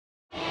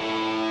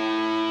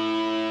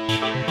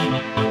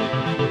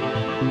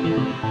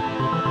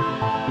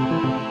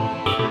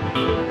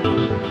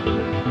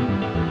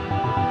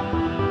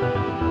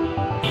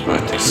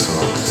Writing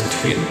songs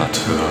between my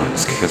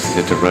turns, kiss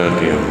it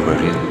radio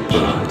where it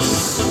burns.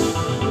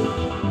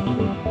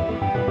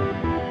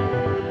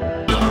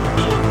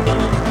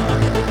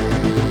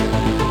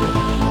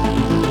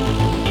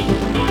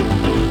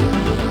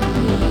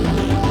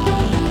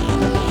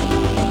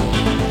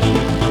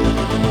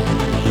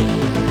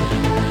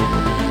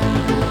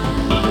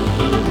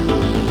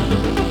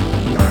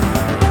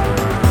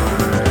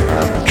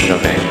 I'm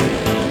jumping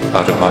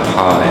out of my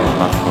high,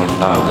 my phone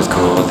now is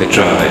called the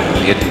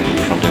Jive, hidden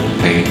from the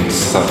pain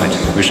inside,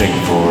 wishing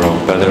for a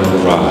better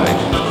ride.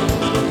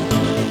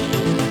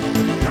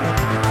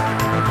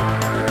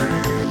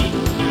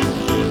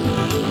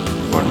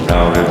 For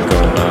now we're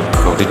gonna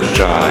call it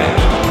Jive.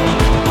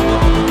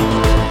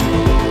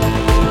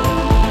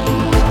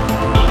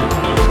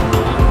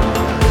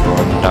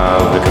 For now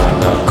we're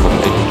gonna call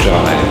it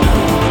Jive.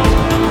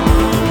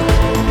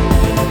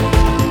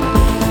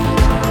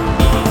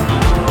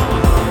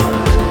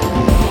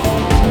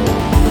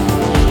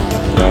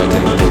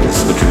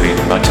 Between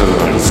my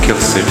turns,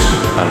 kills it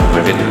and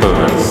where it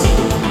burns.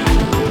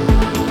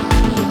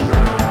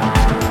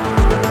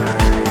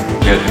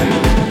 Getting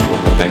from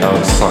the thing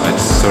outside,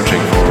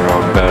 searching for a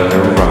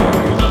better run.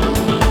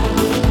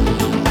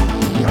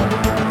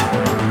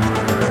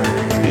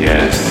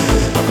 Yes,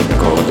 I'm gonna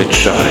call it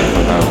Jive,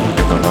 and now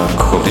you're gonna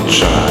call it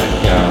Jive.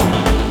 Yeah,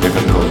 you're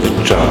gonna call it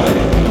Jive.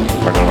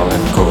 We're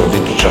gonna call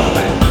it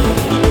Jive.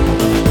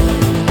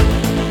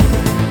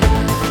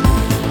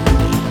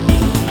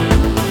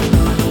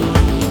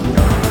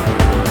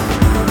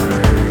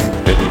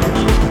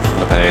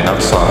 Pain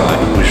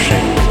outside,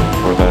 wishing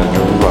for the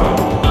new run.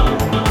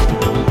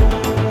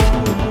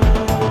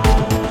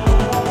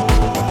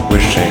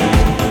 Wishing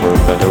for a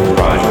better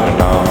ride, and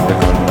now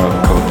they're gonna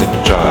call it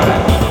Jive.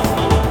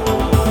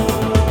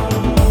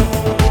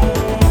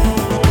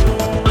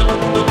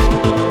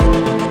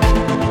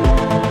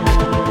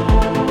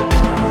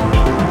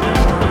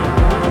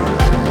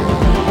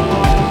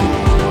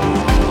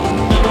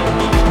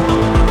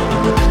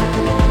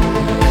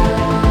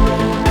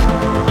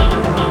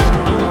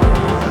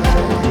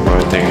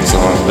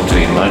 Songs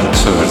between my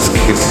turns,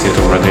 kiss it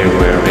already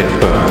where it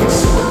burns.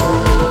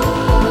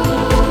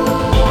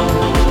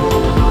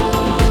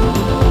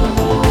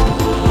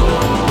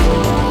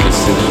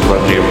 Kiss it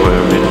already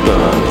where it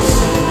burns.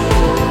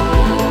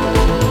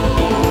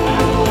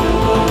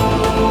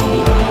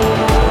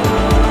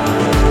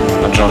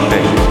 I'm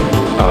jumping